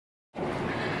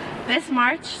This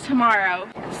march tomorrow,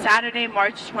 Saturday,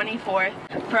 March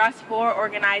 24th, for us four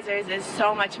organizers is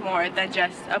so much more than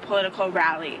just a political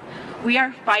rally. We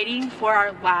are fighting for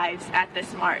our lives at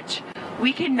this march.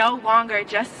 We can no longer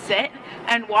just sit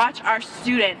and watch our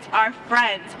students, our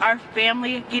friends, our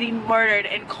family getting murdered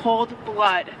in cold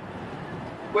blood.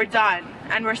 We're done,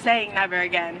 and we're saying never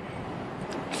again.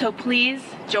 So please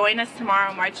join us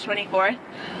tomorrow, March 24th.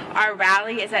 Our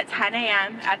rally is at 10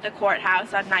 a.m. at the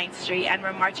courthouse on 9th Street, and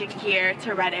we're marching here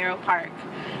to Red Arrow Park.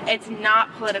 It's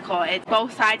not political. It's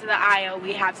both sides of the aisle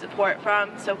we have support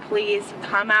from, so please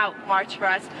come out, march for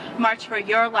us, march for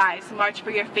your lives, march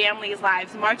for your family's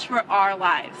lives, march for our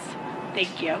lives.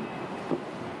 Thank you.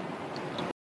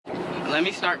 Let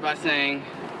me start by saying,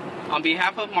 on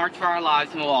behalf of March for Our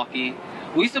Lives Milwaukee,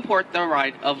 we support the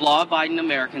right of law-abiding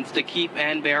Americans to keep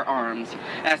and bear arms,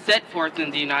 as set forth in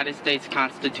the United States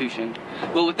Constitution.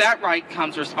 But with that right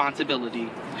comes responsibility.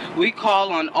 We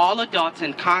call on all adults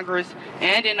in Congress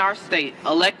and in our state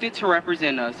elected to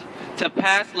represent us to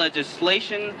pass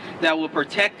legislation that will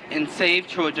protect and save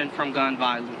children from gun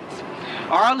violence.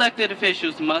 Our elected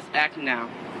officials must act now.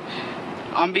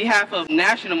 On behalf of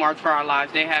National March for Our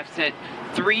Lives, they have set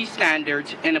 3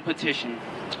 standards in a petition.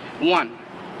 1.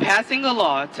 Passing a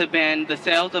law to ban the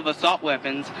sales of assault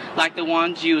weapons like the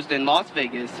ones used in Las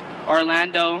Vegas,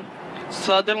 Orlando,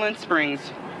 Sutherland Springs,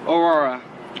 Aurora,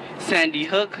 Sandy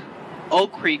Hook,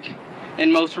 Oak Creek,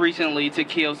 and most recently to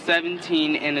kill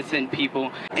 17 innocent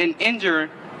people and injure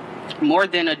more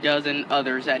than a dozen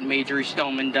others at Marjory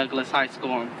Stoneman Douglas High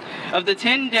School. Of the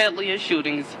 10 deadliest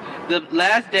shootings, the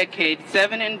last decade,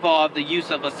 7 involved the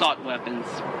use of assault weapons.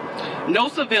 No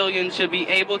civilian should be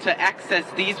able to access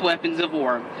these weapons of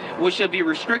war, which should be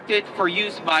restricted for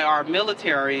use by our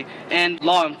military and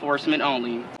law enforcement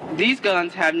only. These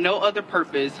guns have no other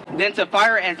purpose than to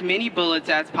fire as many bullets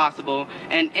as possible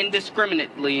and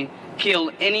indiscriminately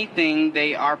kill anything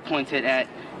they are pointed at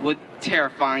with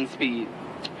terrifying speed.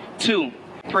 2.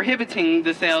 Prohibiting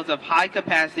the sales of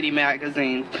high-capacity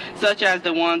magazines, such as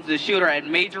the ones the shooter at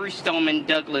Marjory Stoneman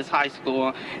Douglas High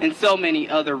School and so many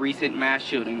other recent mass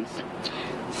shootings.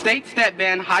 States that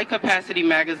ban high-capacity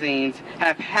magazines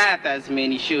have half as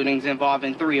many shootings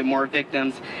involving 3 or more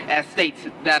victims as states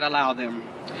that allow them.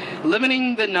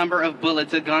 Limiting the number of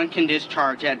bullets a gun can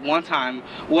discharge at one time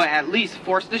will at least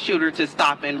force the shooter to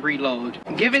stop and reload,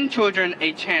 giving children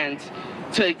a chance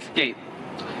to escape.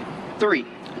 3.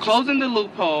 Closing the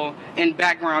loophole in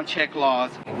background check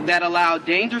laws that allow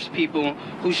dangerous people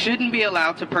who shouldn't be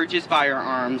allowed to purchase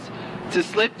firearms to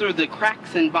slip through the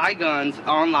cracks and buy guns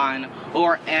online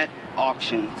or at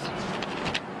auctions.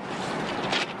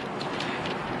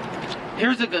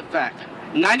 Here's a good fact.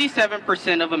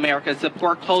 97% of Americans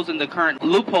support closing the current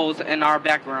loopholes in our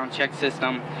background check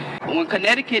system. When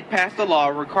Connecticut passed a law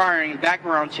requiring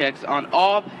background checks on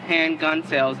all handgun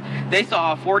sales, they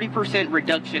saw a 40%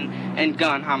 reduction in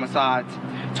gun homicides.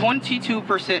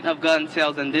 22% of gun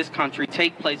sales in this country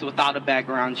take place without a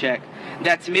background check.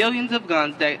 That's millions of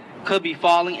guns that could be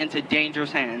falling into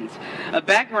dangerous hands. A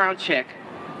background check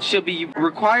should be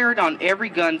required on every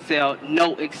gun sale,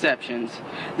 no exceptions.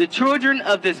 The children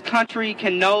of this country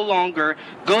can no longer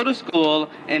go to school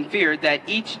in fear that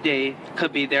each day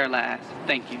could be their last.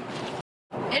 Thank you.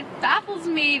 It baffles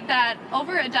me that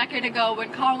over a decade ago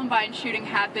when Columbine shooting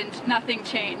happened, nothing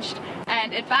changed.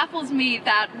 And it baffles me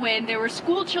that when there were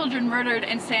school children murdered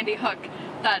in Sandy Hook,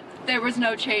 that there was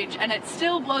no change. And it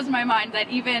still blows my mind that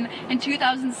even in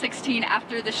 2016,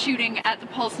 after the shooting at the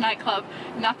Pulse nightclub,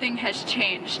 nothing has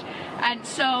changed. And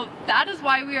so that is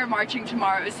why we are marching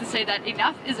tomorrow, is to say that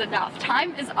enough is enough.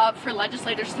 Time is up for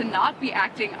legislators to not be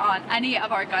acting on any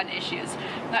of our gun issues.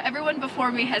 Now, everyone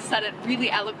before me has said it really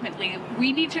eloquently.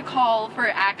 We need to call for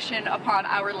action upon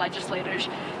our legislators.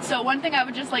 So one thing I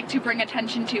would just like to bring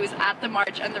attention to is at the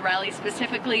march and the rally,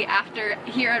 specifically after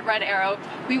here at Red Arrow,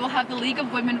 we will have the League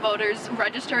of Women Voters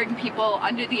registering people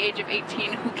under the age of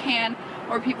 18 who can,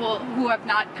 or people who have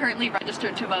not currently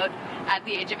registered to vote at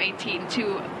the age of 18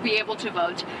 to be able to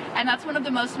vote. And that's one of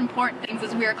the most important things,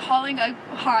 is we are calling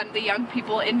upon the young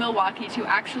people in Milwaukee to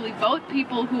actually vote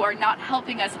people who are not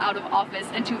helping us out of office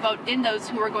and to vote in those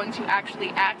who are going to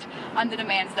actually act on the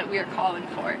demands that we are calling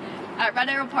for. At Red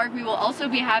Arrow Park, we will also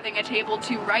be having a table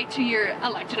to write to your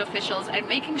elected officials and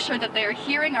making sure that they are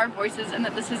hearing our voices and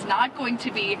that this is not going to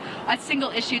be a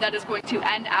single issue that is going to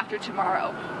end after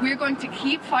tomorrow. We're going to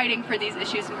keep fighting for these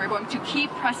issues, and we're going to keep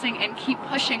pressing and keep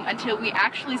pushing until we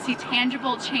actually see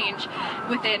tangible change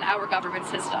within our government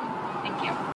system. Thank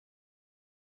you.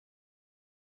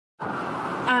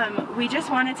 we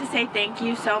just wanted to say thank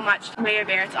you so much to Mayor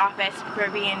Barrett's office for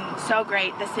being so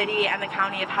great. The city and the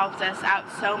county have helped us out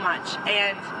so much.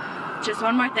 And just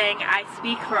one more thing, I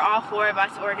speak for all 4 of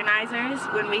us organizers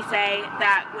when we say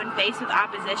that when faced with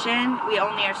opposition, we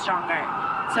only are stronger.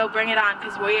 So bring it on,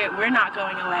 because we're not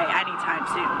going away anytime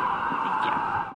soon. Thank you.